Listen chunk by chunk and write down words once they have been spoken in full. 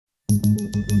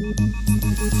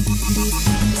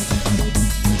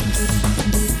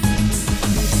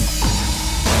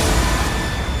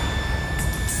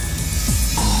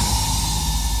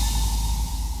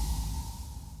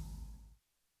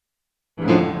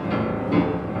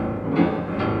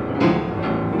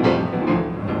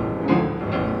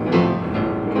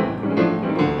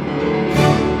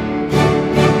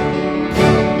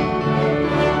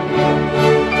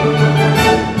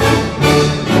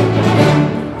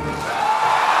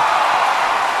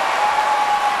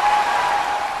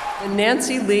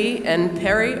Nancy Lee and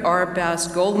Perry R. Bass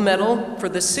Gold Medal for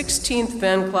the 16th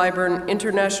Van Cliburn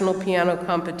International Piano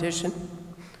Competition.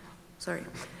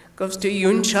 Goes to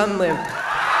윤찬님.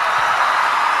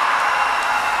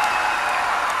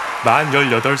 만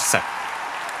 18살,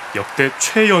 역대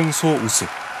최연소 우승.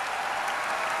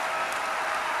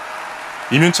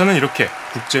 임윤찬은 이렇게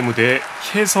국제무대에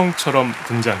혜성처럼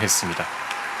등장했습니다.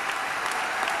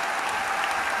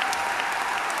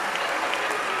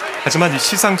 하지만 이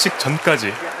시상식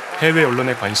전까지 해외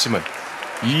언론의 관심은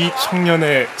이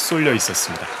청년에 쏠려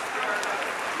있었습니다.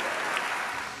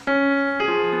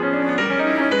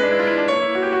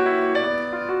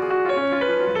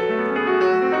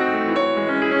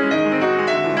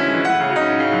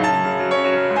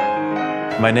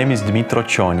 My name is Dmitro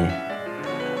Chony.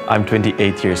 I'm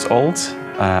 28 years old.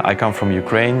 I come from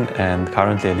Ukraine and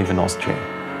currently I live in Austria.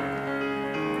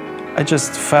 It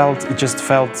just felt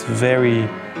very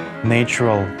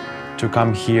natural to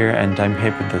come here, and I'm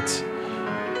happy that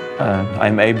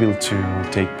I'm able to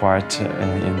take part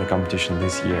in the competition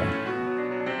this year.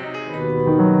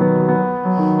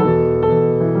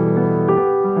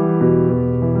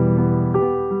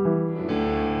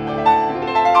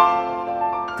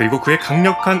 그리고 그의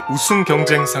강력한 우승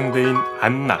경쟁 상대인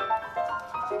안나.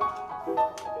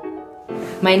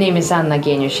 My name is Anna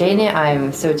Genyusheny.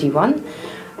 I'm 31.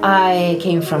 I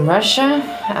came from Russia.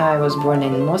 I was born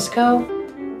in Moscow,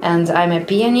 and I'm a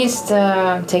pianist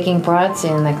taking part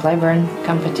in the Cliburn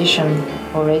competition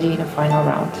already in the final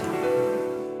round.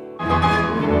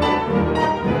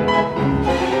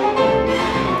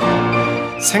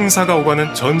 생사가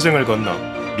오가는 전쟁을 건너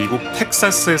미국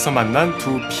텍사스에서 만난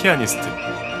두 피아니스트.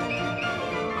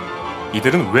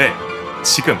 이들은 왜,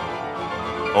 지금,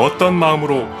 어떤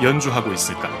마음으로 연주하고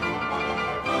있을까?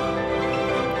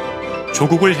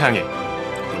 조국을 향해,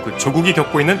 그 조국이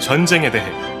겪고 있는 전쟁에 대해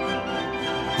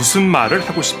무슨 말을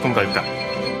하고 싶은 걸까?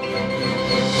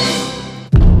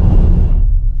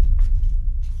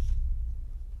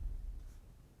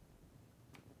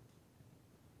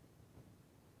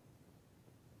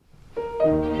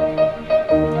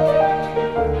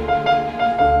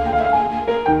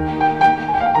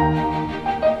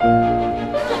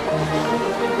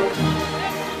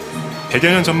 백여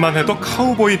년 전만 해도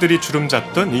카우보이들이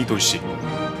주름잡던 이 도시.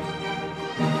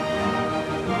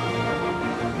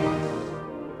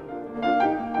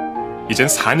 이젠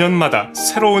 4년마다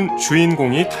새로운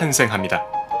주인공이 탄생합니다.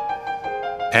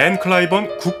 밴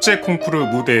클라이번 국제 콩쿠르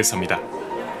무대에 섭니다.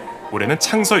 올해는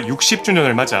창설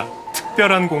 60주년을 맞아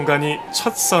특별한 공간이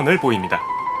첫 선을 보입니다.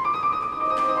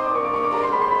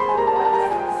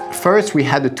 First, we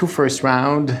had the first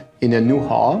round in a new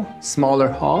hall, smaller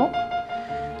hall,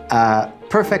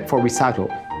 perfect for recital.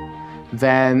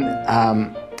 Then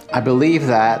I believe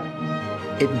that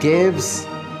it gives,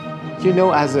 you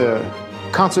know, as a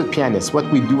concert pianist, what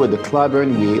we do at the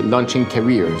Cliburn, we launching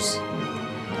careers.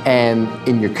 And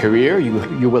in your career,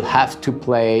 you will have to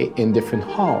play in different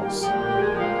halls.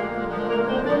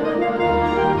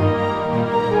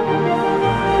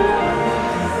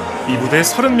 이 무대에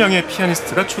 30명의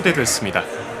피아니스트가 초대됐습니다.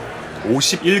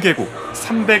 51개국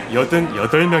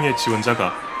 388명의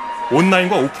지원자가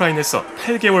온라인과 오프라인에서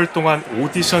 8개월 동안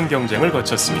오디션 경쟁을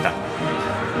거쳤습니다.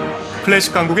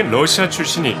 클래식 강국인 러시아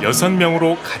출신이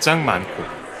 6명으로 가장 많고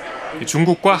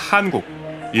중국과 한국,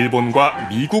 일본과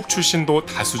미국 출신도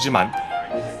다수지만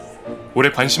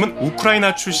올해 관심은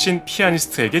우크라이나 출신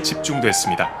피아니스트에게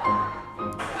집중됐습니다.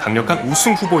 강력한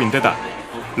우승 후보인데다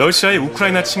러시아의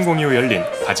우크라이나 침공 이후 열린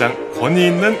가장 권위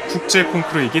있는 국제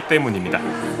콩쿠르이기 때문입니다.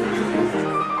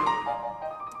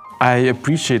 I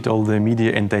appreciate all the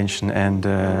media attention, and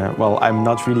well, I'm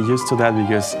not really used to that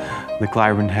because the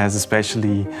Cliburn has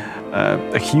especially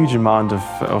a huge amount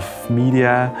of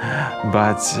media,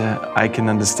 but I can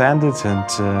understand it, and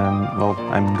well,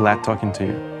 I'm glad talking to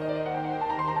you.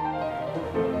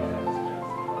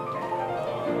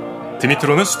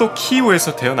 드미트로는 수도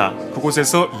키이우에서 태어나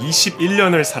그곳에서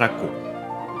 21년을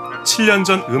살았고 7년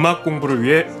전 음악 공부를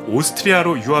위해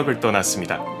오스트리아로 유학을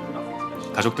떠났습니다.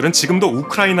 가족들은 지금도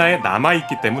우크라이나에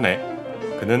남아있기 때문에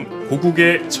그는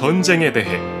고국의 전쟁에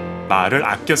대해 말을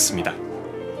아꼈습니다.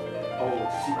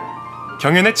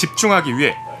 경연에 집중하기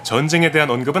위해 전쟁에 대한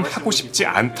언급은 하고 싶지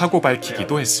않다고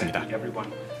밝히기도 했습니다.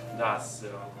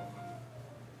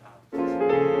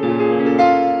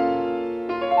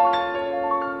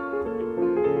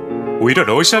 오히려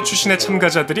러시아 출신의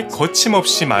참가자들이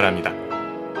거침없이 말합니다.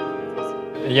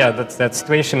 Yeah, that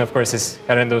situation of course is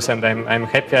horrendous, and I'm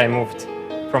happy I moved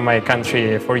from my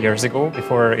country 4 years ago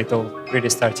before it all really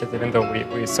started. Even though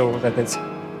we saw that it's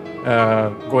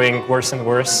going worse and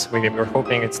worse, we were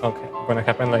hoping it's not going to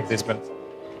happen like this. But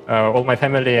all my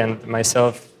family and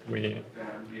myself, we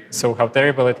saw how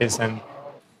terrible it is. And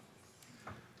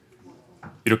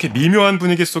이렇게 미묘한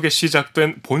분위기 속에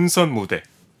시작된 본선 무대.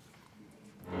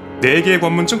 4개의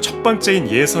관문 중 첫 번째인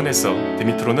예선에서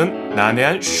디미트로는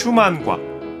난해한 슈만과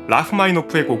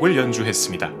라흐마니노프의 곡을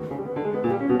연주했습니다.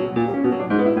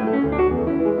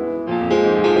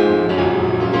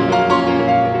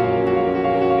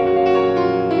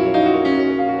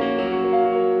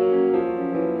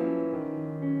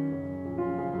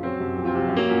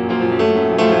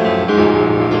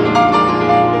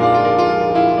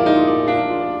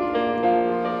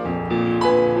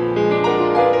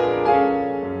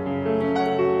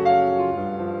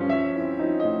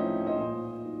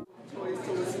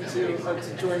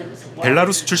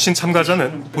 벨라루스 출신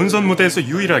참가자는 본선 무대에서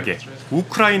유일하게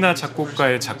우크라이나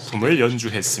작곡가의 작품을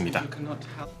연주했습니다.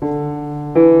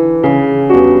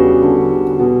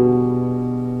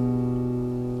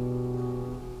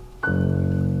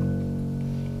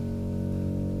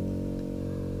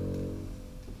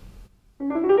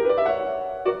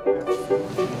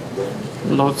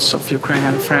 Lots of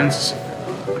Ukrainian friends,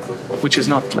 which is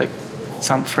not like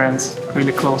some friends,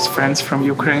 really close friends from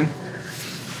Ukraine.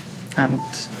 And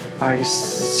I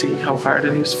see how hard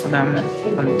it is for them,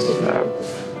 and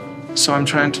so I'm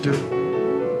trying to do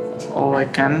all I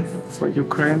can for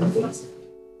Ukraine.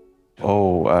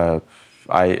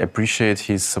 I appreciate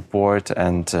his support,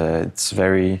 and it's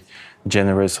very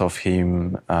generous of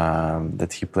him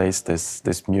that he plays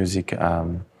this music.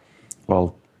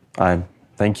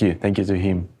 Thank you to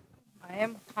him. I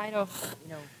am kind of,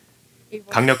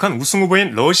 강력한 우승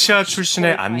후보인 러시아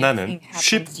출신의 안나는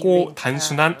쉽고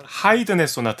단순한 하이든의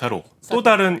소나타로 또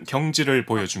다른 경지를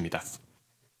보여줍니다.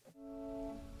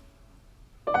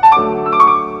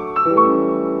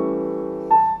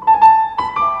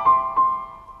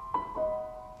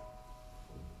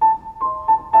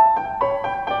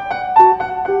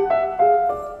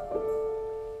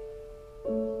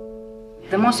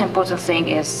 the most important thing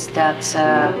is that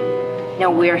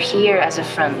we're here as a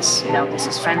friends. This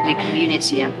is friendly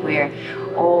community, and we're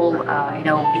all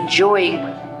enjoying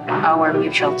our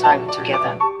mutual time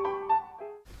together.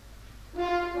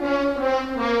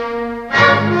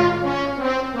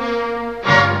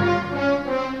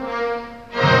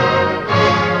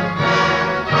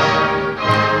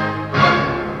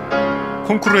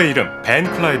 콩쿠르의 이름 벤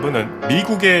클라이번은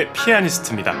미국의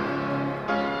피아니스트입니다.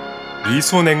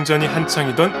 미소냉전이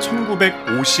한창이던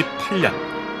 1958년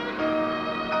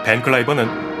벤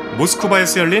클라이번은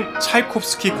모스크바에서 열린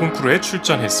차이콥스키 콩쿠르에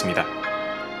출전했습니다.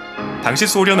 당시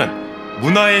소련은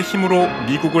문화의 힘으로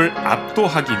미국을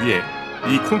압도하기 위해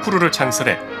이 콩쿠르를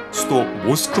창설해 수도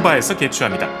모스크바에서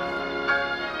개최합니다.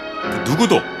 그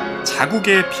누구도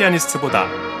자국의 피아니스트보다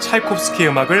차이콥스키의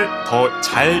음악을 더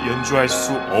잘 연주할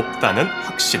수 없다는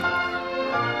확신.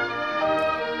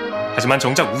 하지만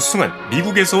정작 우승은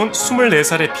미국에서 온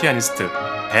 24살의 피아니스트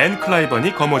벤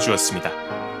클라이번이 거머쥐었습니다.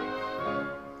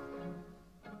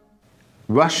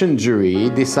 Russian jury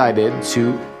decided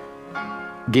to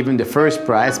give him the first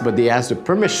prize, but they asked the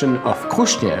permission of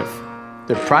Khrushchev,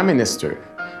 the prime minister.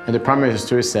 And the prime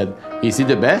minister said, "Is he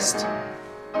the best?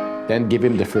 Then give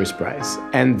him the first prize."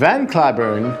 And Van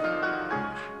Cliburn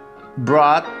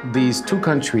brought these two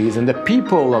countries and the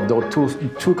people of those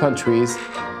two countries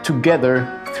together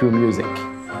through music.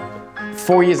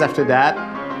 4 years after that,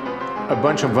 a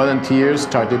bunch of volunteers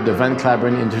started the Van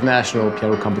Cliburn International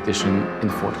Piano Competition in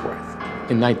Fort Worth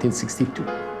in 1962.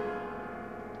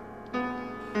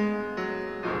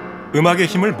 음악의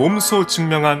힘을 몸소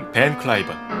증명한 벤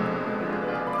클라이번.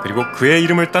 그리고 그의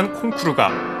이름을 딴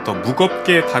콩쿠르가 더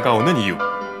무겁게 다가오는 이유.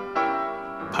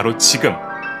 바로 지금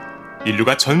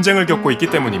인류가 전쟁을 겪고 있기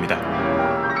때문입니다.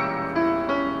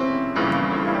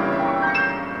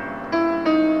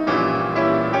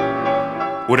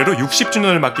 올해로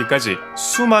 60주년을 맞기까지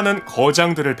수많은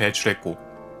거장들을 배출했고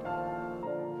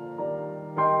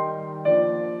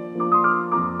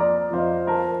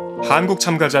한국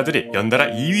참가자들이 연달아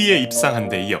 2위에 입상한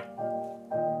데 이어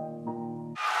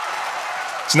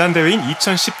지난 대회인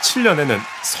 2017년에는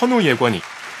선우 예권이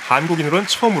한국인으로는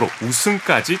처음으로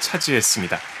우승까지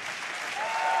차지했습니다.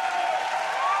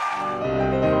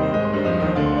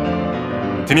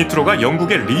 드미트로가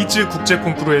영국의 리즈 국제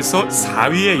콩쿠르에서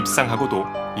 4위에 입상하고도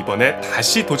이번에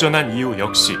다시 도전한 이유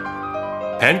역시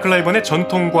벤 클라이번의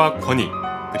전통과 권위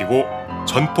그리고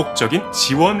전폭적인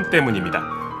지원 때문입니다.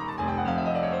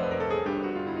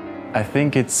 I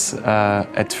think it's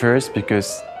at first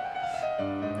because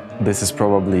this is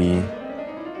probably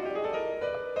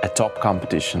a top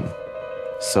competition.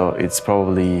 So it's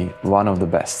probably one of the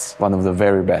best, one of the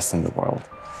very best in the world.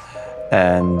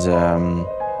 And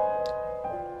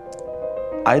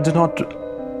I do not,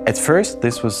 at first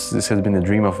this has been a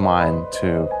dream of mine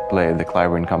to play the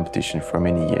Cliburn competition for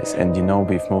many years. And you know,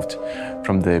 we've moved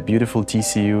from the beautiful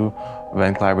TCU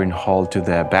Van Cliburn Hall to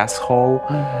the Bass Hall.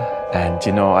 And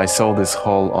you know, I saw this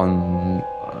hall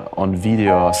on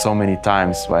video so many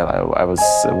times while I was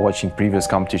watching previous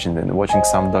competitions and watching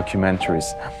some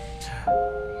documentaries.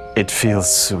 It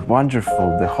feels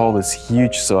wonderful. The hall is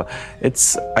huge, so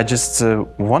I just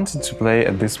wanted to play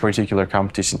at this particular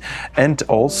competition. And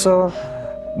also,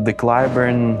 the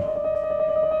Cliburn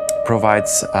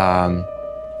provides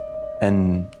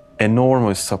an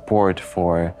enormous support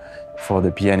for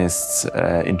the pianists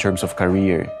in terms of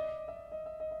career.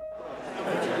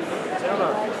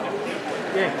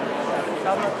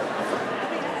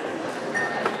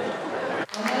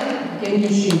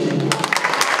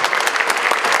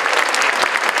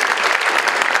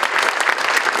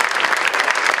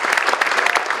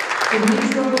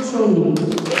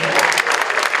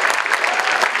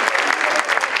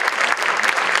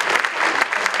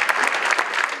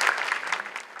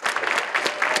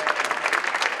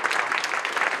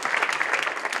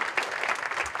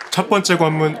 첫 번째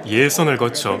관문 예선을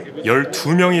거쳐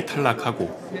 12명이 탈락하고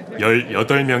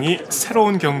 18명이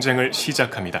새로운 경쟁을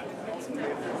시작합니다.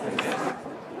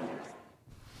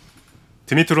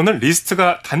 드미트로는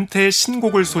리스트가 단테의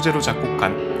신곡을 소재로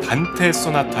작곡한 단테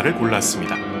소나타를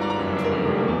골랐습니다.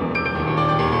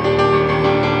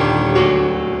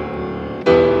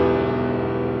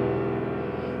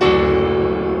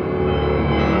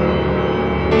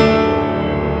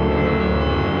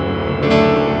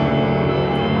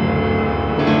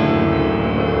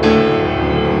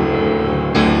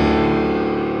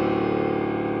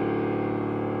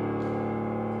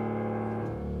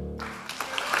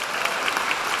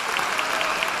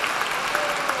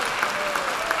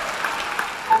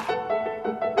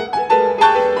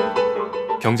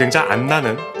 경쟁자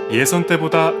안나는 예선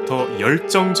때보다 더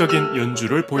열정적인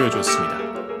연주를 보여줬습니다.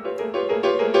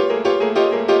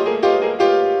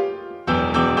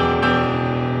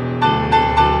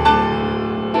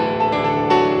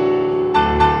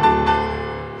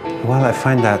 Well, I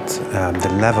find that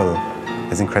the level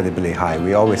is incredibly high.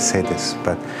 We always say this,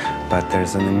 but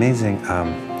there's an amazing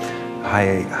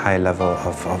high level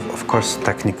of course,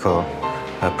 technical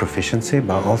proficiency,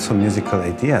 but also musical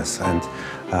ideas and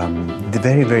the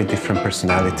very different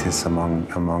personalities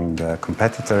among the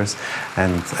competitors,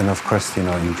 and of course, you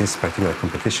know, in this particular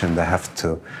competition, they have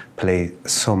to play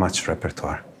so much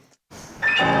repertoire.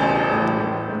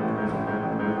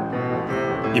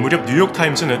 이 무렵 뉴욕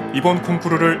타임즈는 이번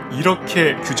콩쿠르를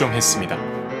이렇게 규정했습니다.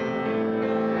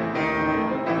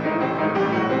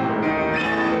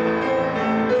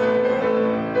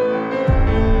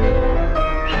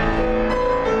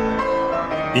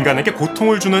 인간에게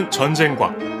고통을 주는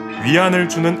전쟁과 위안을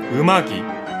주는 음악이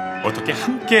어떻게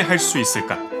함께 할 수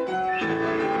있을까?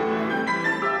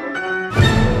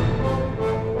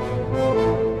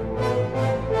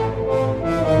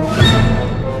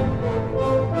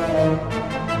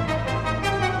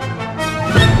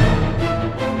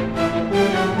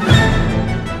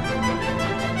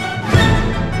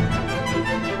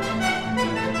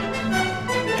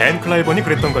 벤 클라이번이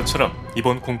그랬던 것처럼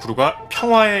이번 콩쿠르가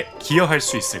평화에 기여할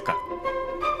수 있을까?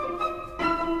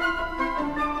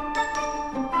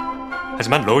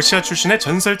 하지만 러시아 출신의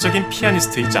전설적인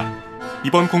피아니스트이자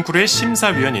이번 콩쿠르의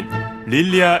심사위원인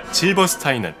릴리아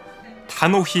질버스타인은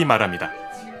단호히 말합니다.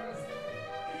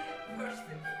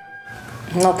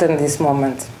 Not in this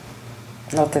moment.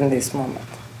 Not in this moment.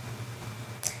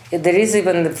 There is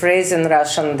even the phrase in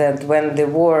Russian that when the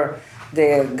war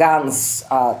the guns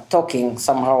are talking,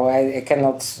 somehow I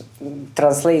cannot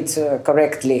translate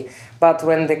correctly, but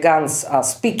when the guns are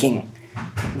speaking,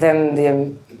 then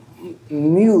the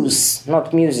muse,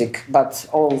 not music, but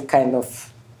all kind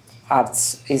of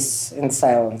arts is in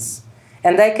silence.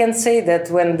 And I can say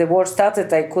that when the war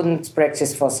started, I couldn't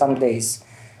practice for some days.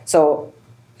 So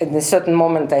in a certain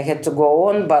moment I had to go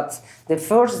on, but the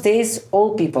first days,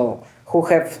 all people who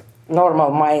have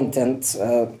normal mind and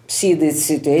see this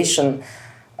situation,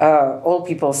 all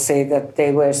people say that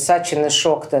they were such in a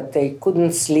shock that they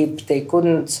couldn't sleep, they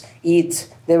couldn't eat,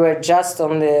 they were just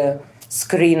on the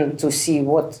screen to see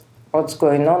what's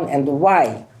going on and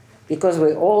why, because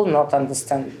we all don't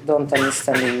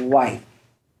understand why.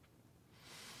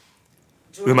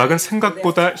 음악은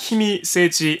생각보다 힘이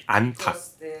세지 않다.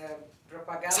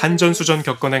 산전수전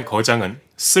겪어낸 거장은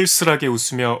쓸쓸하게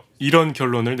웃으며 이런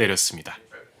결론을 내렸습니다.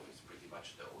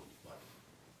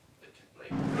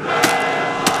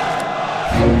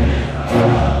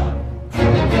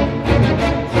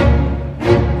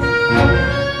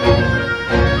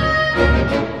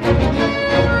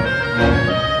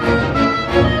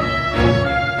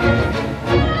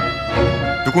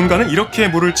 누군가는 이렇게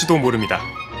물을지도 모릅니다.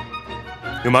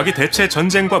 음악이 대체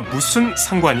전쟁과 무슨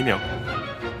상관이며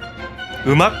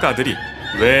음악가들이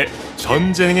왜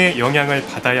전쟁의 영향을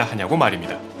받아야 하냐고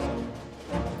말입니다.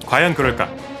 과연 그럴까?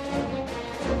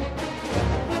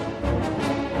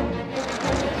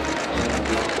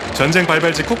 전쟁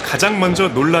발발 직후 가장 먼저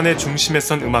논란의 중심에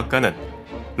선 음악가는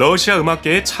러시아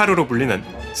음악계의 차르로 불리는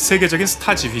세계적인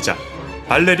스타 지휘자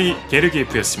발레리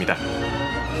게르기예프였습니다.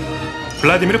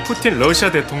 블라디미르 푸틴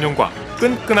러시아 대통령과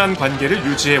끈끈한 관계를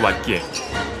유지해 왔기에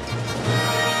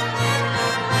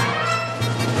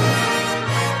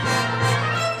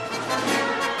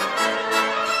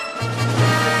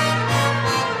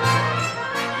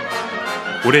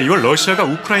올해 2월 러시아가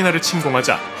우크라이나를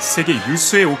침공하자 세계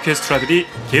유수의 오케스트라들이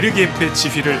게르기예프의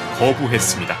지휘를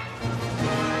거부했습니다.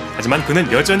 하지만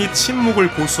그는 여전히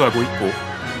침묵을 고수하고 있고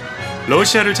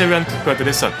러시아를 제외한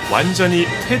국가들에선 완전히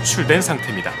퇴출된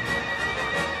상태입니다.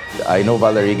 I know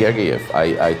Valery Gergiev.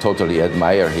 I totally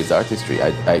admire his artistry.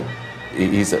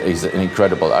 He's an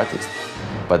incredible artist.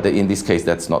 But in this case,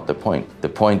 that's not the point. The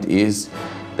point is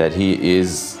that he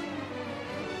is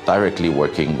directly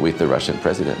working with the Russian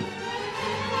president.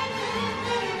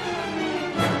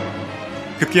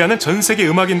 급기야는 전 세계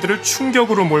음악인들을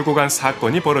충격으로 몰고 간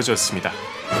사건이 벌어졌습니다.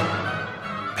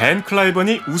 밴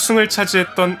클라이번이 우승을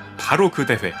차지했던 바로 그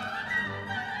대회.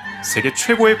 세계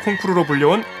최고의 콩쿠르로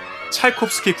불려온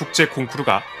찰콥스키 국제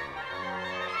콩쿠르가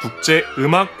국제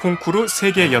음악 콩쿠르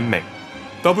세계 연맹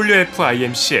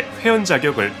WFIMC의 회원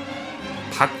자격을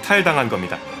박탈당한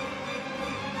겁니다.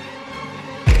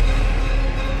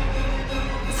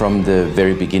 From the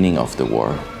very beginning of the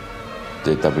war,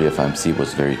 the WFIMC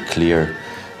was very clear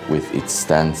with its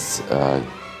stance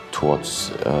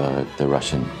towards the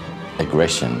Russian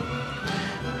aggression.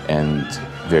 And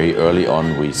very early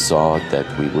on we saw that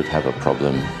we would have a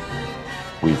problem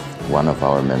with one of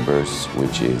our members,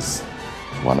 which is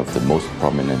one of the most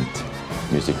prominent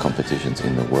music competitions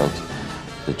in the world,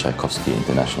 the Tchaikovsky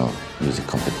International Music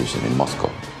Competition in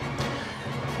Moscow.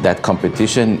 That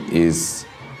competition is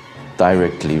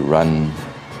directly run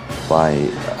by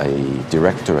a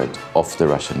directorate of the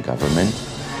Russian government.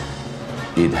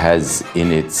 It has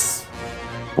in its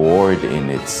board,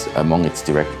 among its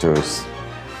directors,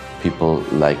 people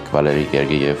like Valery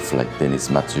Gergiev, like Denis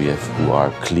Matsuyev, who are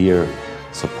clear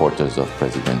supporters of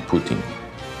President Putin.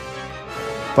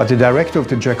 But the director of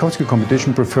the Tchaikovsky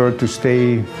competition preferred to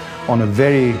stay on a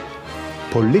very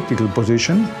political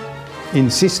position,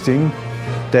 insisting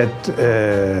that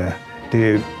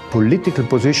the political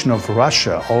position of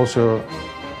Russia also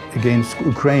against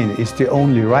Ukraine is the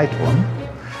only right one,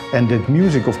 and that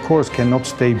music, of course, cannot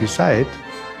stay beside,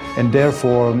 and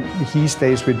therefore he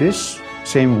stays with this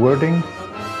same wording.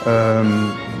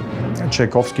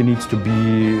 Tchaikovsky needs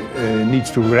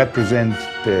to represent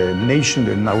the nation,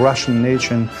 the Russian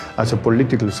nation, as a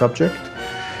political subject.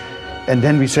 And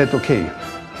then we said, okay,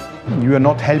 you are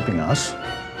not helping us,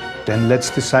 then let's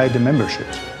decide the membership.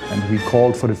 And we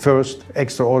called for the first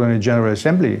extraordinary General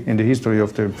Assembly in the history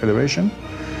of the Federation,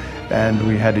 and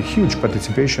we had a huge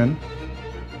participation.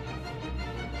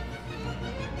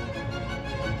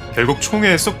 결국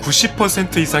총회에서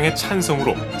 90% 이상의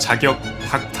찬성으로 자격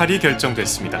박탈이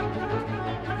결정됐습니다.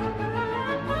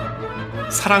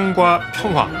 사랑과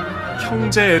평화,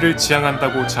 형제애를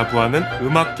지향한다고 자부하는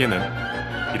음악계는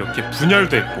이렇게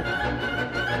분열됐고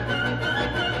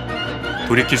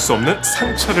돌이킬 수 없는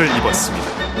상처를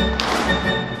입었습니다.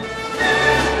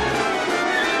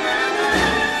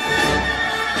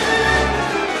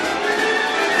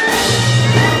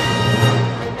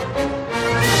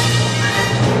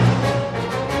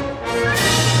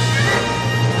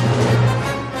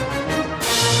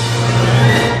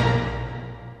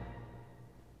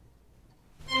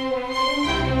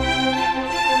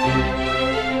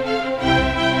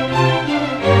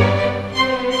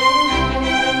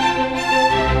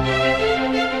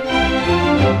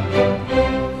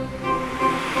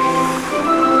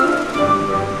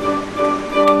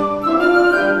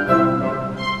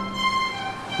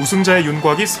 우승자의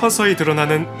윤곽이 서서히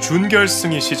드러나는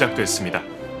준결승이 시작됐습니다.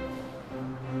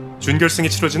 준결승이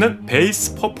치러지는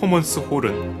베이스 퍼포먼스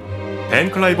홀은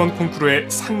벤 클라이번 콩쿠르의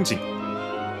상징.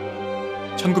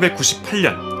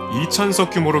 1998년 2,000석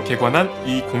규모로 개관한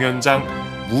이 공연장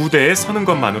무대에 서는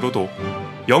것만으로도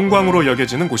영광으로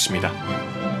여겨지는 곳입니다.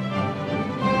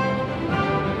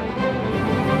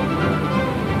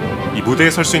 이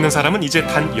무대에 설 수 있는 사람은 이제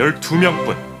단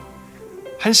 12명뿐.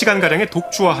 1시간가량의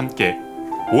독주와 함께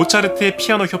모차르트의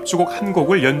피아노 협주곡 한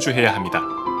곡을 연주해야 합니다.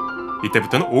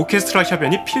 이때부터는 오케스트라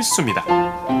협연이 필수입니다.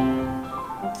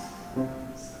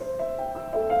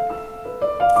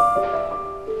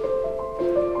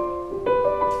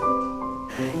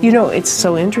 You know, it's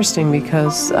so interesting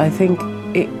because I think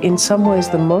in some ways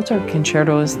the Mozart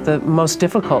concerto is the most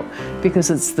difficult because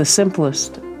it's the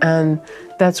simplest, and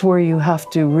that's where you have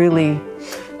to really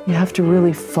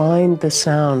find the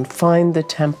sound, find the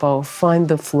tempo, find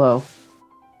the flow.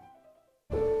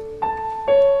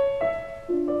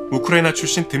 우크라이나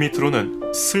출신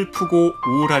드미트로는 슬프고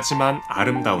우울하지만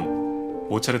아름다운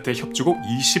모차르트의 협주곡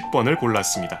 20번을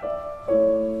골랐습니다.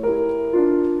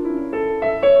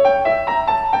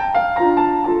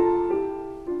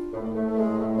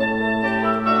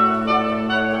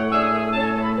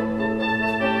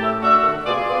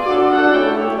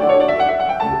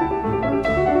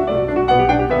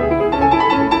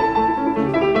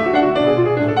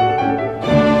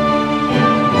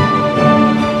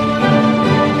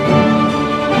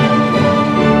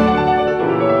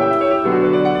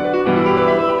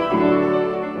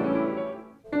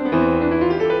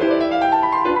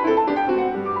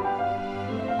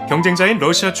 경쟁자인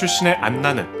러시아 출신의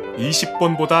안나는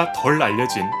 20번보다 덜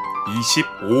알려진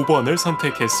 25번을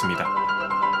선택했습니다.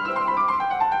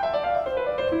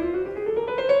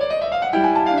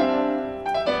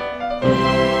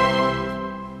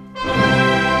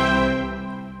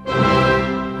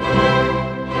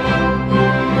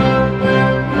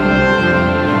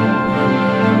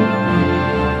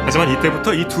 하지만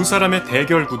이때부터 이 두 사람의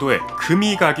대결 구도에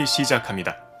금이 가기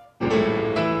시작합니다.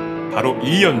 바로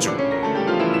이 연주.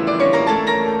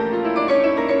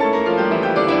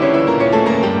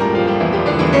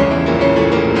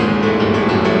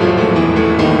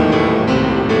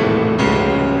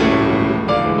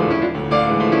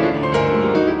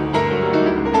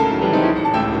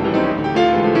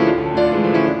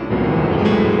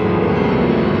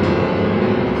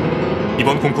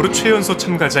 이번 콩쿠르 최연소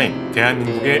참가자인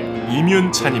대한민국의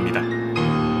임윤찬입니다.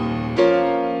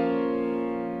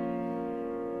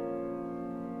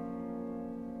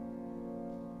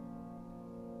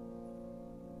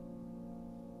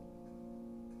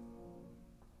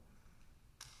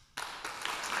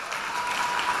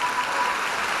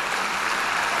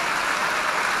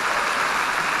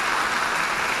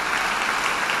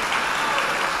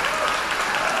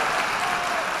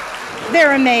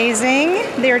 They're amazing.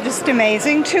 They're just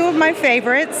amazing. Two of my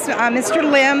favorites, Mr.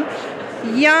 Lim,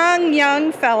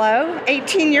 young fellow,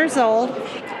 18 years old.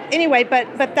 Anyway,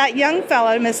 but that young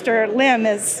fellow, Mr. Lim,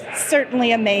 is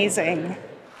certainly amazing.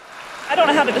 I don't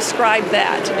know how to describe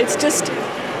that.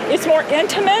 It's more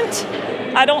intimate.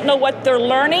 I don't know what they're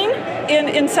learning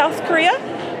in South Korea,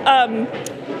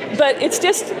 but it's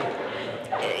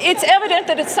evident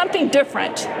that it's something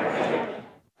different.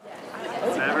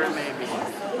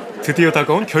 드디어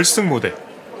다가온 결승 무대.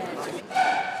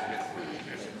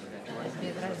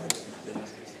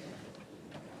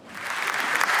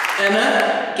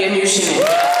 Anna Genyushina.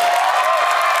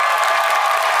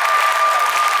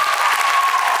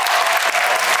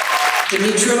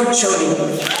 Dmitro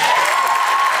Choni.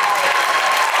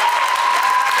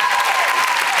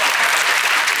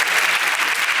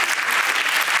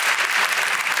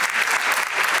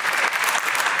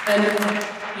 And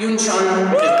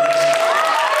Yunchan.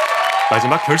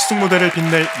 마지막 결승 무대를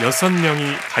빛낼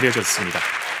 6명이 가려졌습니다.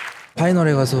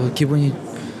 파이널에 가서 기분이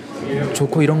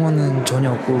좋고 이런 거는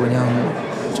전혀 없고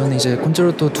그냥 저는 이제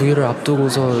콘체르토 2개를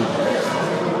앞두고서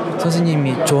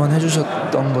선생님이 조언해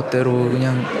주셨던 것대로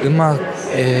그냥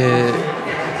음악에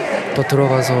더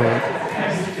들어가서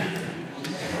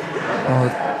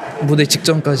무대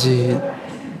직전까지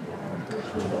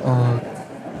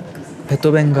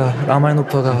베토벤과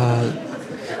라흐마니노프가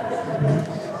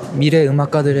미래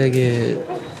음악가들에게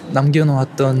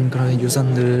남겨놓았던 그런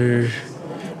유산들을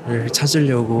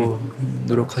찾으려고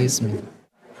노력하겠습니다.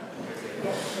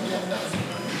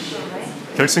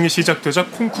 결승이 시작되자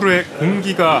콩쿠르의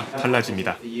공기가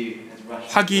달라집니다.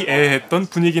 화기애애했던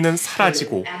분위기는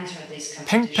사라지고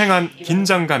팽팽한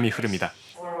긴장감이 흐릅니다.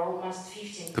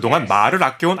 그동안 말을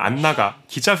아껴온 안나가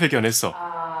기자회견에서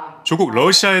조국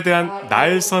러시아에 대한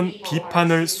날선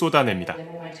비판을 쏟아냅니다.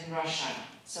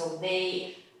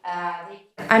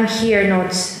 I'm here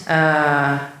not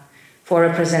for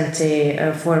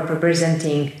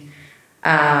representing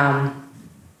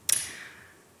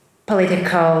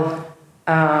political,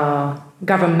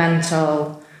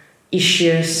 governmental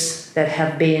issues that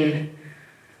have been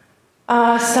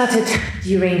started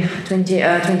during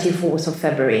 24th of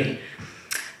February.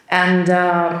 And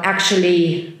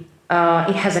actually,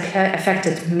 it has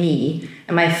affected me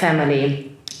and my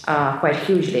family quite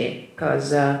hugely,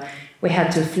 because we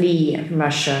had to flee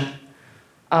Russia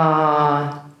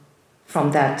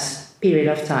from that period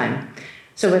of time.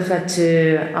 So we fled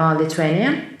to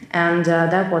Lithuania, and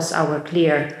that was our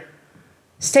clear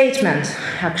statement,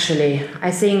 actually.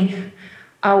 I think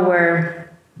our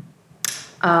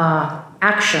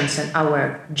actions and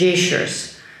our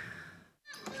gestures.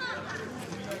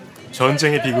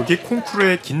 전쟁의 비극이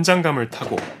콩쿠르의 긴장감을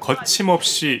타고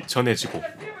거침없이 전해지고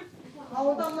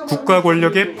국가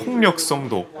권력의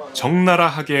폭력성도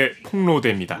적나라하게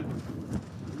폭로됩니다.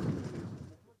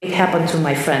 It happened to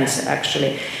my friends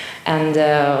actually, and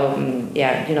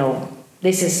yeah, you know,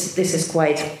 this is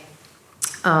quite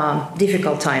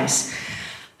difficult times.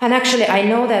 And actually, I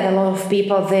know that a lot of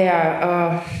people there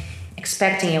are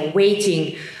expecting and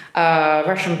waiting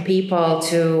Russian people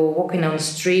to walk in on the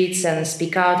streets and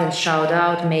speak out and shout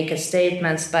out, make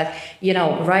statements. But you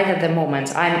know, right at the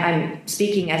moment, I'm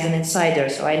speaking as an insider,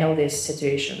 so I know this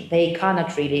situation. They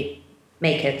cannot really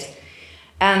make it,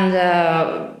 and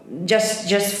just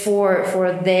for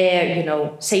their, you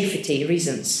know, safety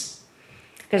reasons.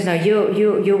 Because now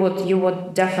you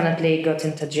would definitely get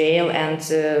into jail, and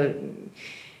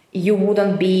you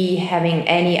wouldn't be having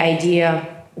any idea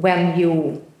when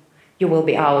you will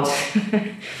be out.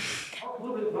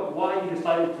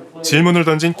 질문을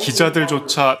던진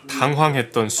기자들조차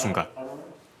당황했던 순간.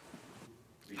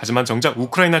 하지만 정작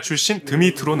우크라이나 출신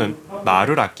드미트로는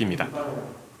말을 아낍니다.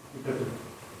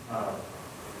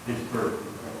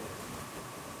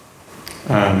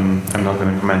 I'm not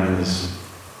going to comment on this.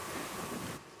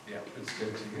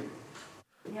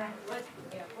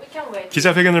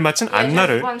 기자회견을 마친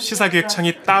안나를 시사기획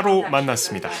창이 따로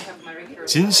만났습니다.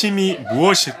 진심이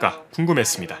무엇일까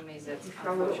궁금했습니다.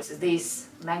 This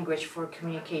language for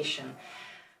communication.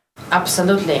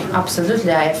 Absolutely.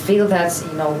 I feel that,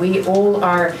 you know, we all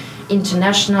are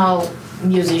international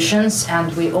musicians,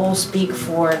 and we all speak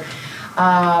for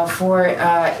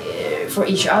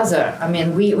each other. I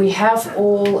mean, we have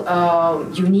all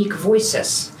unique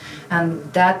voices,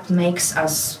 and that makes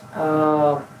us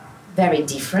very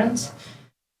different.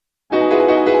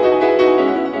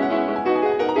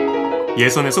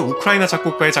 예선에서 우크라이나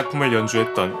작곡가의 작품을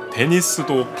연주했던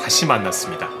데니스도 다시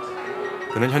만났습니다.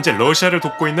 그는 현재 러시아를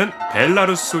돕고 있는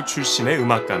벨라루스 출신의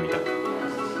음악가입니다.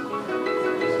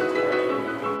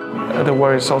 The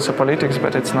war is also politics,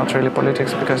 but it's not really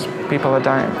politics because people are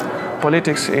dying.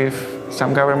 Politics if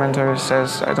some government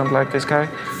says, I don't like this guy,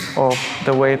 or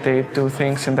the way they do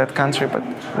things in that country. But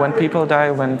when people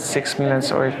die, when 6 million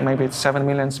or maybe it's 7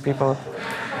 million people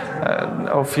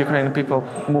of Ukrainian people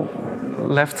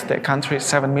left their country,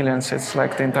 7 million, it's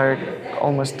like the entire,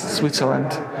 almost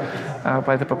Switzerland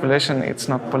by the population. It's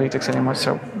not politics anymore.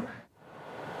 So.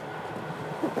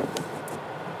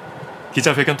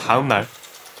 기자회견 다음 날,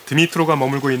 드미트로가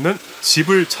머물고 있는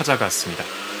집을 찾아갔습니다.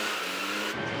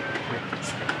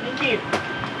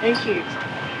 Thank you.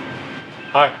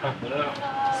 Hi.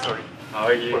 Sorry. How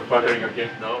are you? Bothering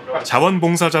again? No.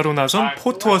 자원봉사자로 나선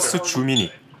포트워스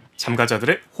주민이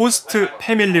참가자들의 호스트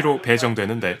패밀리로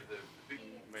배정되는데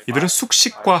이들은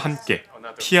숙식과 함께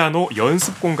피아노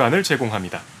연습 공간을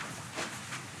제공합니다.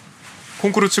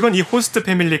 콩쿠르 측은 이 호스트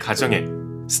패밀리 가정에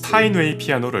스타인웨이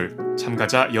피아노를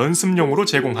참가자 연습용으로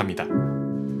제공합니다.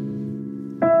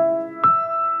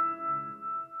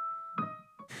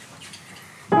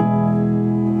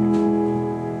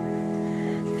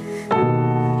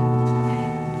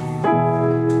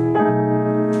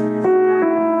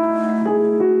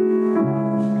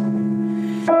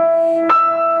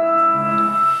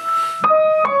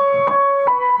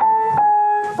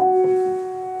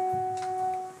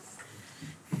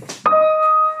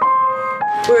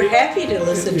 We're happy to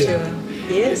listen to him.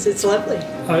 Yes, it's lovely.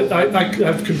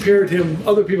 I've compared him,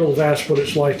 other people have asked what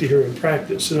it's like to hear him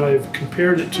practice, and I've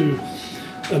compared it to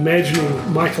imagining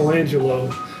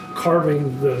Michelangelo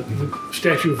carving the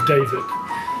statue of David.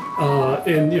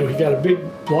 And, you know, he got a big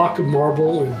block of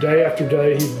marble, and day after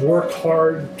day he'd work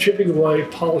hard, chipping away,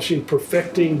 polishing,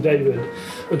 perfecting David,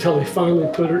 until he finally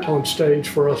put it on stage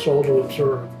for us all to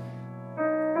observe.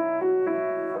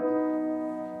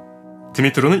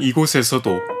 드미트로는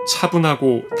이곳에서도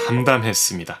차분하고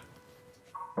담담했습니다.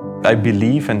 I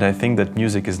believe and I think that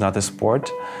music is not a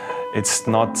sport. It's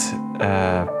not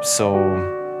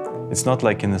it's not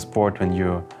like in a sport when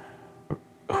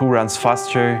who runs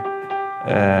faster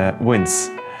wins.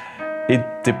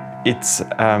 It's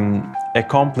a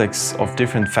complex of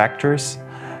different factors,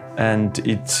 and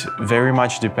it very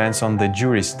much depends on the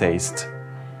jury's taste.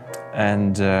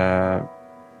 And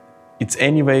it's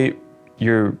anyway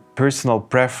your personal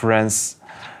preference,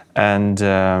 and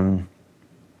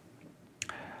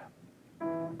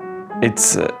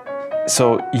it's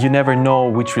so you never know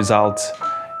which result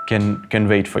can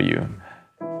wait for you.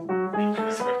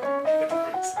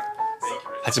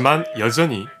 하지만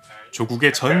여전히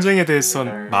조국의 전쟁에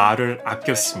대해선 말을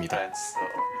아꼈습니다.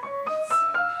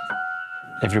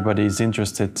 Everybody is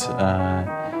interested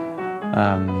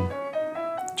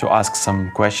to ask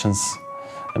some questions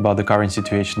about the current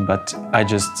situation, but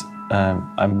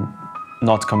I'm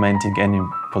not commenting any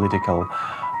political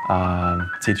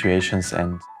situations.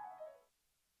 And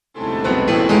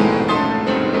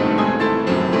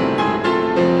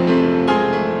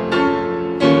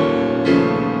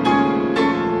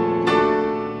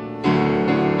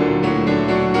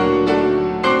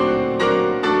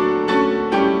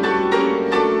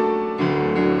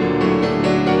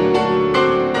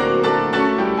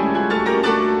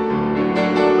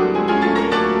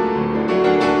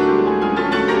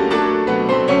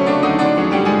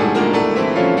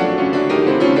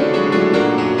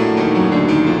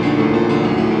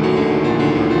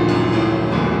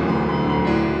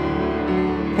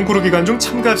콩쿠르 기간 중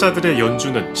참가자들의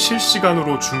연주는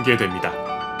실시간으로 중계됩니다.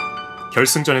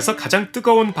 결승전에서 가장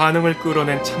뜨거운 반응을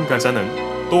끌어낸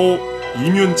참가자는 또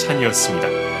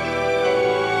임윤찬이었습니다.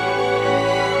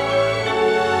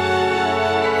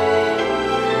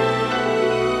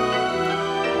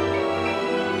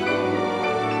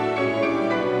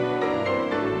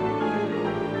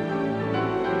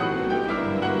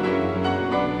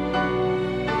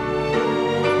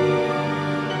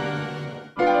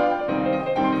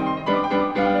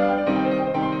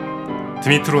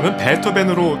 드미트로는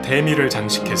베토벤으로 대미를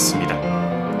장식했습니다.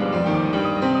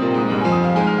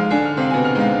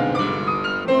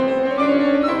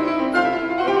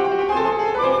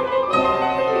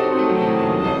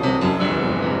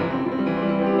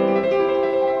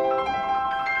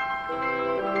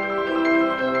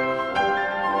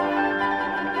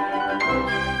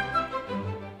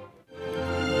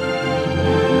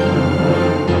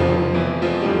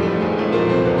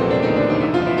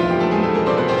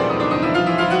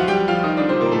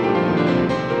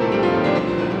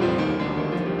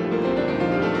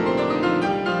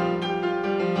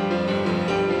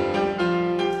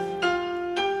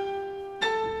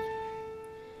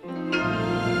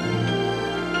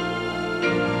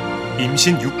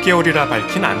 임신 6개월이라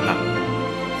밝힌 안나.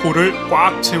 홀을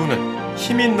꽉 채우는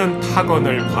힘있는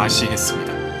타건을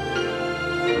과시했습니다.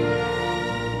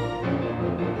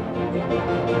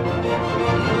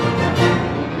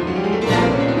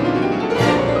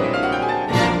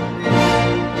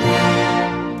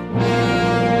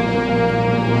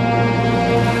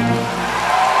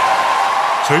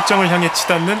 결정을 향해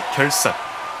치닫는 결산.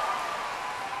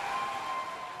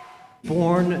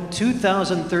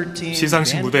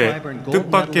 시상식 무대에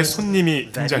뜻밖의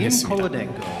손님이 등장했습니다.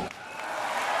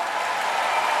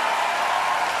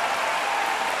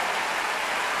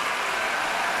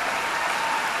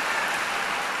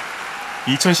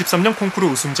 2013년 콩쿠르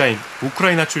우승자인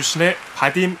우크라이나 출신의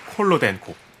바딤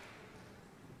콜로덴코.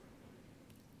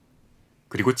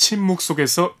 그리고 침묵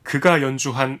속에서 그가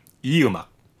연주한 이 음악.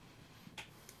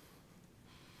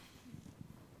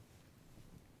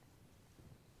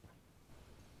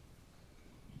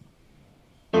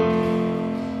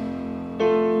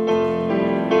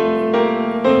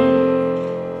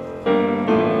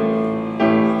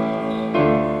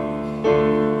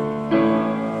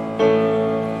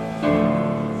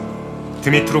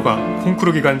 드미트로가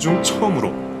콩쿠르 기간 중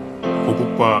처음으로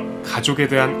고국과 가족에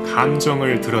대한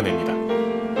감정을 드러냅니다.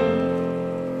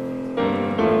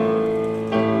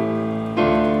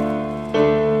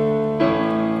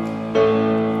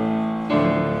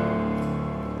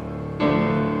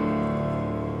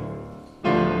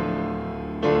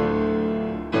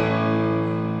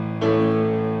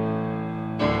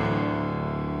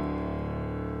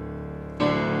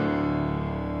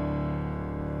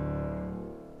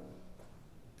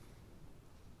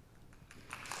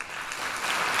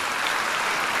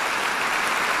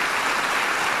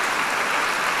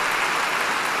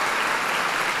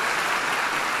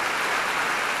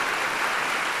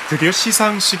 드디어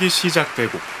시상식이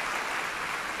시작되고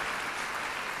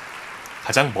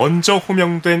가장 먼저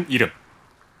호명된 이름.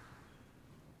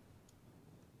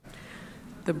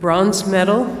 The bronze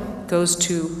medal goes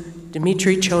to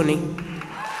Dmitry Chony.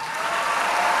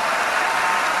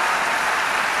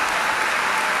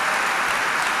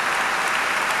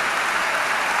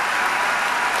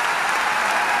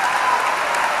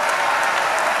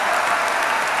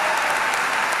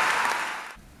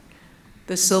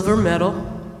 The silver medal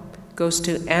goes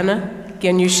to Anna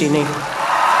Genyushini.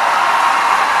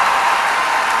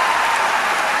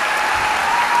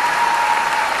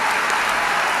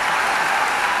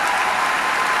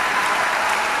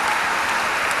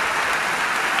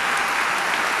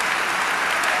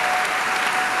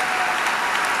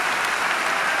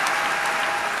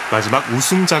 마지막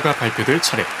우승자가 발표될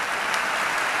차례.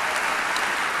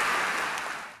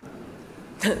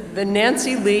 The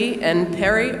Nancy Lee and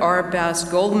Perry R. Bass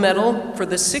Gold Medal for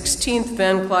the 16th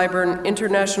Van Cliburn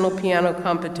International Piano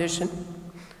Competition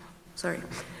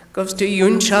goes to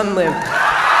Yun-Chan Lim.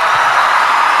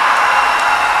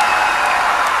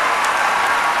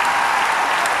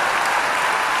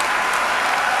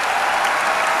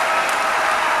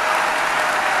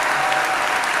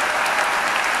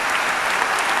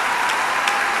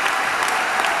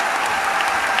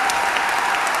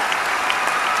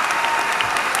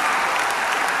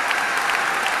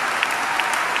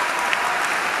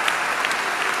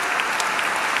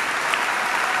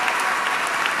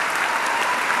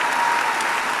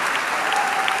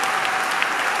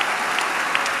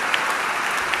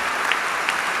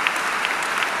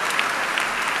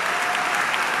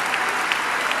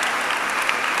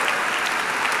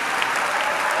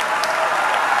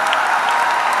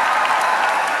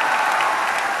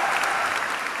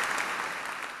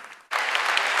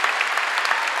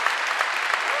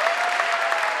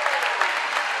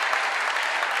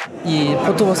 이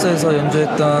포토버스에서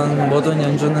연주했던 모던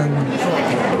연주는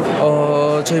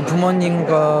저희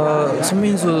부모님과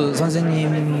손민수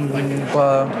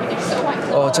선생님과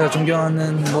제가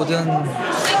존경하는 모든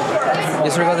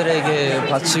예술가들에게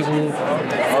바치고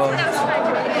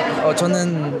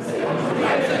저는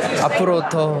앞으로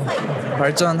더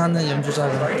발전하는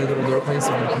연주자가 되도록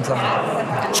노력하겠습니다.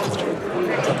 감사합니다.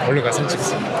 축하드립니다. 얼른 가서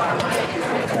찍겠습니다.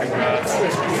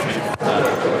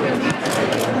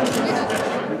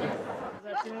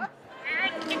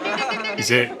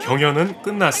 이제 경연은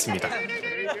끝났습니다.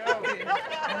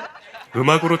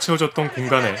 음악으로 채워졌던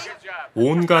공간에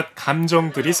온갖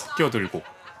감정들이 섞여들고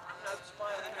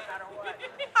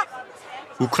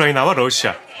우크라이나와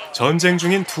러시아, 전쟁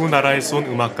중인 두 나라에서 온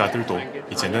음악가들도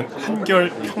이제는 한결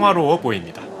평화로워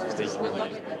보입니다.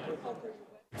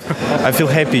 I feel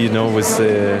happy, with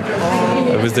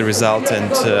the result,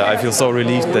 and I feel so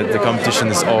relieved that the competition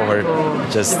is over.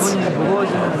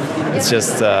 It's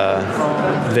just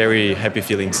very happy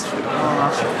feelings.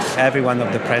 Every one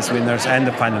of the prize winners and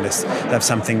the finalists have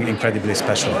something incredibly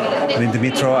special. I mean,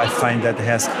 Dmitro, I find that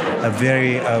has a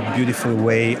very beautiful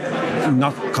way,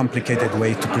 not complicated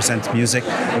way to present music,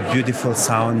 a beautiful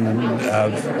sound,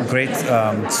 great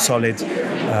solid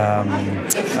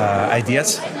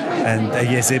ideas. And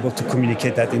he is able to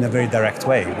communicate that in a very direct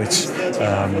way, which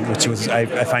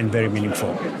I find very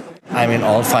meaningful. I mean,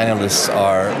 all finalists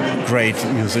are great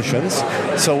musicians,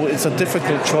 so it's a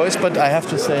difficult choice, but I have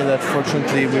to say that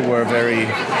fortunately we were very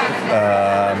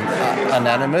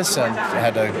unanimous and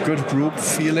had a good group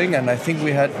feeling, and I think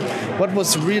we had, what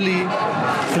was really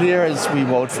clear is we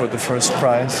vote for the first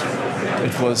prize.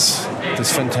 It was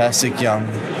this fantastic young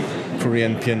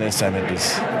Korean pianist, and it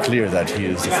is clear that he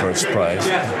is the first prize.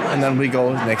 And then we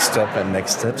go next step and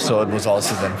next step, so it was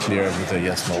also then clear with the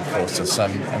yes-no process.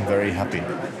 I'm very happy.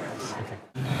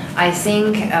 I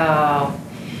think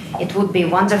it would be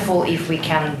wonderful if we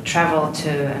can travel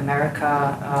to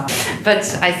America,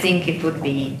 but I think it would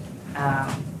be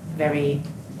very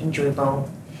enjoyable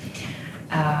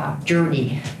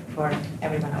journey for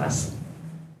every one of us.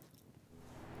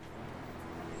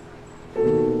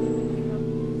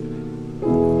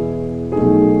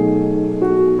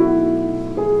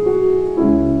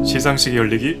 시상식이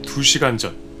열리기 2시간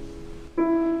전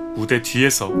무대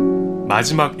뒤에서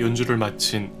마지막 연주를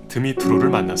마친 드미트로를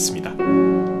만났습니다.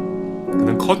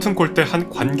 그는 커튼콜 때 한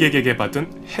관객에게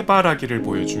받은 해바라기를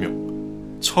보여주며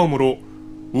처음으로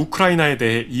우크라이나에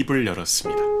대해 입을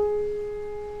열었습니다.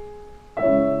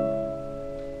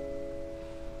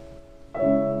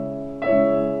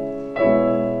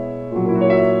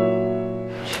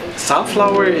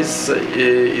 Sunflower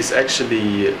is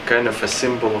actually kind of a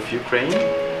symbol of Ukraine.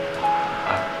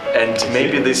 And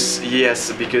maybe this,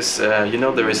 yes, because there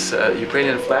is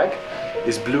Ukrainian flag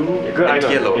is blue and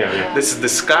yellow. This is the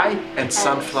sky and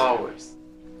sunflowers.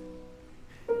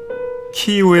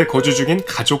 키이우에 거주 중인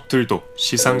가족들도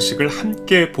시상식을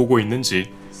함께 보고 있는지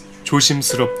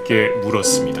조심스럽게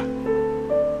물었습니다.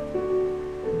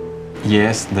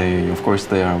 Yes, of course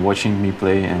they are watching me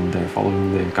play and they're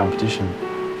following the competition.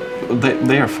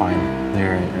 They are fine.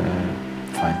 They're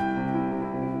fine.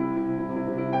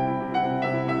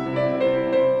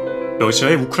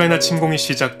 러시아의 우크라이나 침공이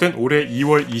시작된 올해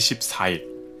 2월 24일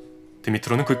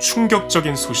드미트로는 그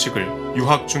충격적인 소식을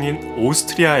유학 중인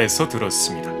오스트리아에서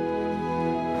들었습니다.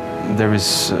 There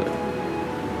is,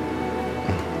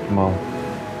 well,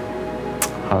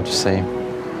 how to say?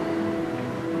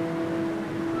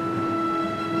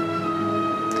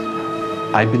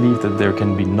 I believe that there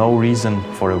can be no reason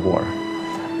for a war.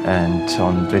 And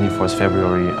on 24th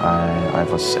February, I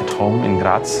was at home in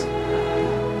Graz,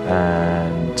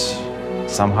 and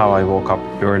somehow I woke up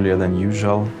earlier than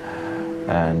usual,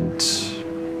 and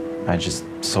I just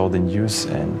saw the news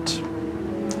and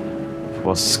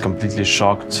was completely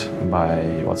shocked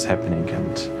by what's happening,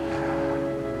 and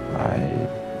I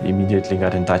immediately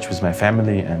got in touch with my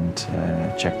family and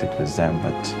checked it with them.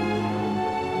 But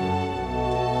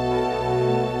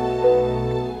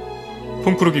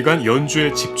콩쿠르 기간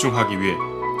연주에 집중하기 위해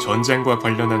전쟁과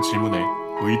관련한 질문에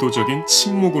의도적인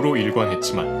침묵으로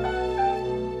일관했지만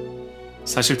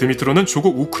사실 드미트로는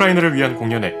조국 우크라이나를 위한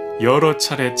공연에 여러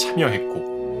차례 참여했고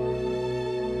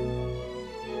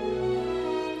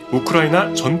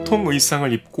우크라이나 전통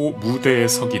의상을 입고 무대에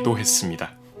서기도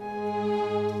했습니다.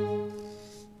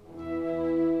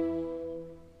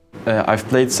 I've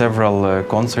played several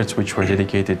concerts which were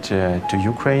dedicated to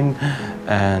Ukraine,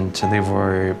 and they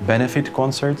were benefit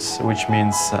concerts, which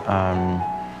means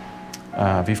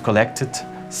we've collected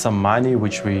some money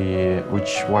which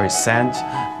were sent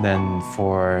then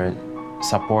for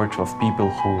support of people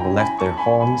who left their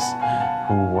homes,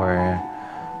 who were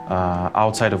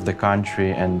outside of the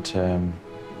country, and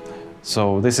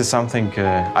so this is something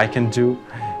I can do.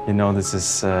 You know, this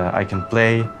is I can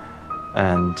play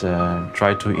and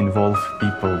try to involve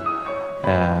people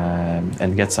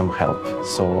and get some help.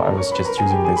 So I was just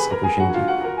using this opportunity.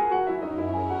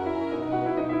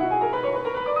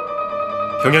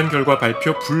 경연 결과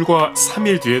발표 불과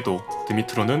 3일 뒤에도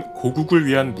드미트로는 고국을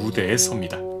위한 무대에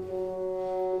섭니다.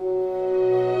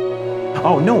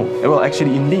 Oh no! Well,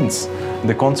 actually in Linz,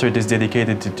 the concert is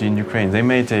dedicated to Ukraine. They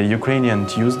made Ukrainian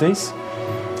Tuesdays.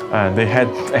 They had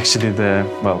actually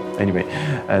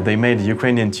they made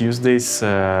Ukrainian Tuesdays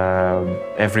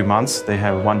every month. They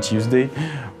have one Tuesday,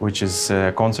 which is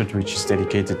a concert which is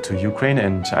dedicated to Ukraine,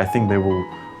 and I think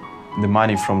the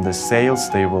money from the sales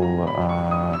they will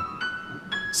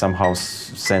somehow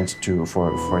send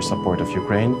for support of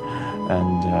Ukraine,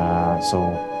 and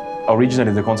so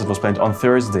originally the concert was planned on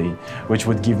Thursday, which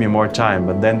would give me more time,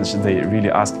 but then they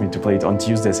really asked me to play it on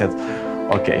Tuesday. I said,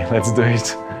 okay, let's do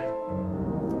it.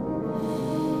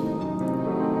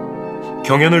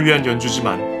 경연을 위한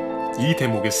연주지만 이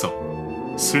대목에서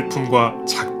슬픔과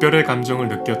작별의 감정을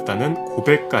느꼈다는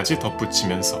고백까지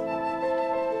덧붙이면서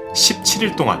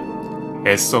 17일 동안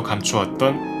애써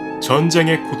감추었던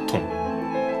전쟁의 고통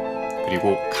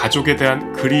그리고 가족에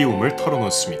대한 그리움을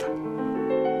털어놓습니다.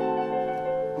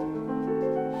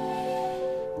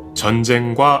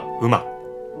 전쟁과 음악.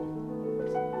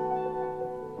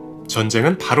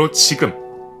 전쟁은 바로 지금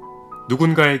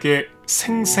누군가에게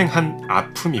생생한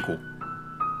아픔이고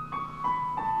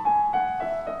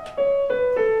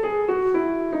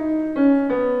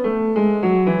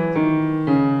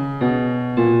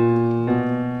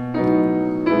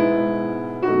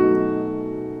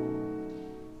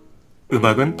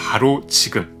음악은 바로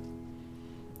지금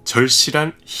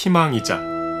절실한 희망이자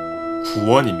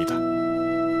구원입니다.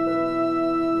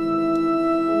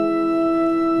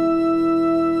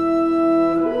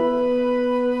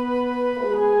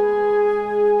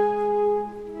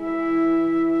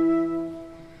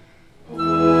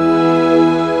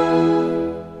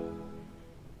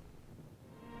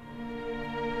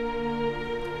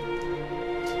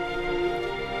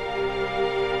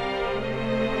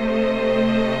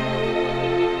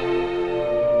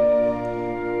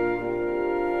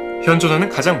 현존하는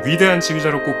가장 위대한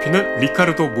지휘자로 꼽히는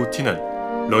리카르도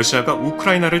무티는 러시아가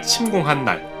우크라이나를 침공한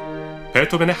날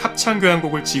베토벤의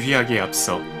합창교향곡을 지휘하기에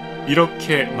앞서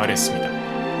이렇게 말했습니다.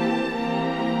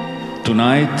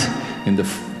 Tonight, in the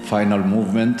final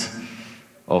movement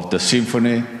of the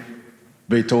symphony,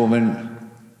 Beethoven,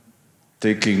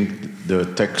 taking the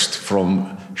text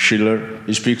from Schiller,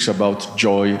 he speaks about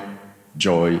joy,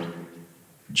 joy,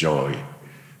 joy.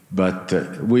 But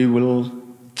we will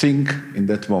think in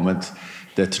that moment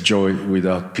that joy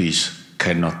without peace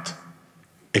cannot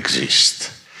exist.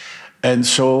 And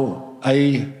so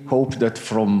I hope that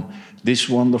from this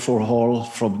wonderful hall,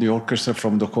 from the orchestra,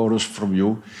 from the chorus, from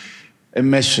you, a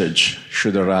message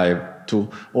should arrive to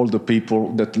all the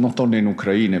people that not only in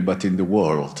Ukraine but in the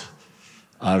world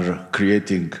are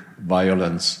creating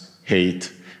violence,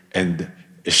 hate, and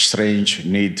a strange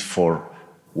need for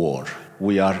war.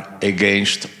 We are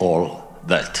against all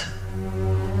that.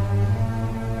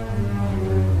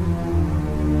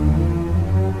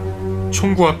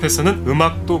 총구 앞에서는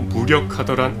음악도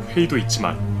무력하더란 회의도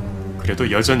있지만 그래도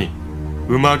여전히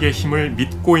음악의 힘을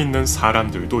믿고 있는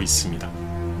사람들도 있습니다.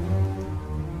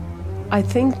 I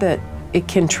think that it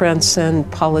can transcend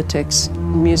politics.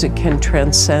 Music can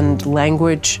transcend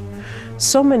language.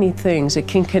 So many things. It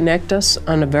can connect us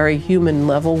on a very human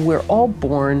level. We're all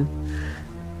born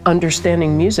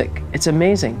understanding music. It's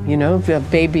amazing, you know, a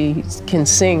baby can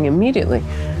sing immediately.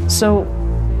 So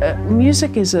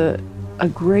music is a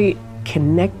great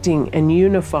connecting and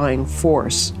unifying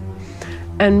force.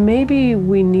 And maybe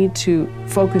we need to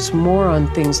focus more on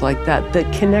things like that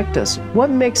connect us.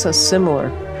 What makes us similar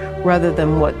rather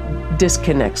than what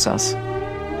disconnects us?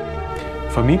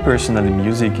 For me personally,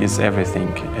 music is everything.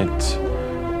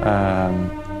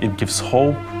 It gives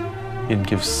hope, it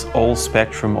gives all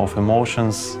spectrum of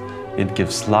emotions, it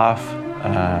gives love.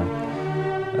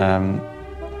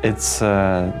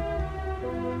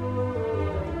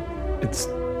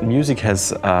 Music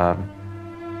has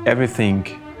everything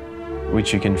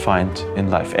which you can find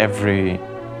in life, every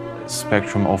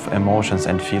spectrum of emotions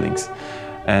and feelings.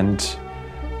 And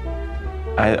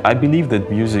I believe that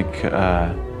music,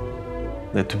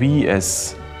 that we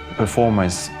as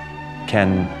performers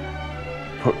can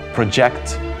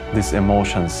project these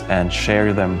emotions and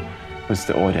share them with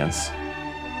the audience.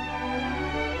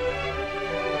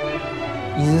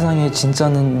 이 세상에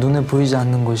진짜는 눈에 보이지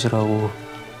않는 것이라고.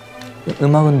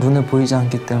 음악은 눈에 보이지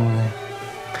않기 때문에.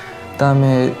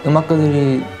 그다음에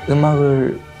음악가들이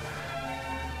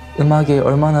음악에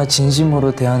얼마나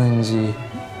진심으로 대하는지,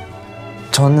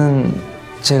 저는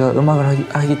제가 음악을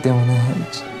하기 때문에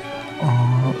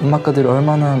음악가들이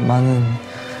얼마나 많은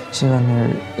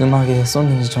시간을 음악에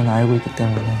썼는지 저는 알고 있기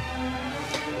때문에,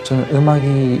 저는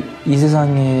음악이 이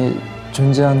세상에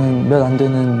존재하는 몇 안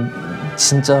되는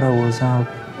진짜라고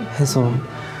생각해서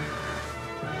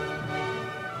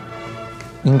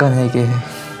인간에게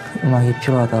음악이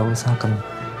필요하다고 생각합니다.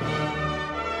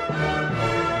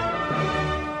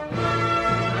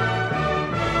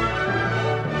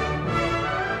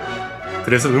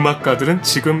 그래서 음악가들은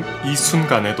지금 이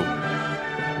순간에도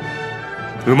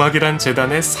음악이란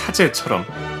재단의 사제처럼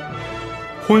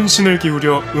혼신을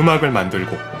기울여 음악을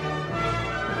만들고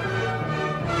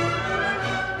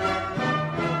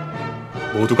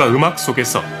모두가 음악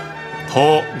속에서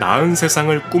더 나은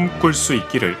세상을 꿈꿀 수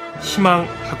있기를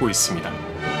희망하고 있습니다.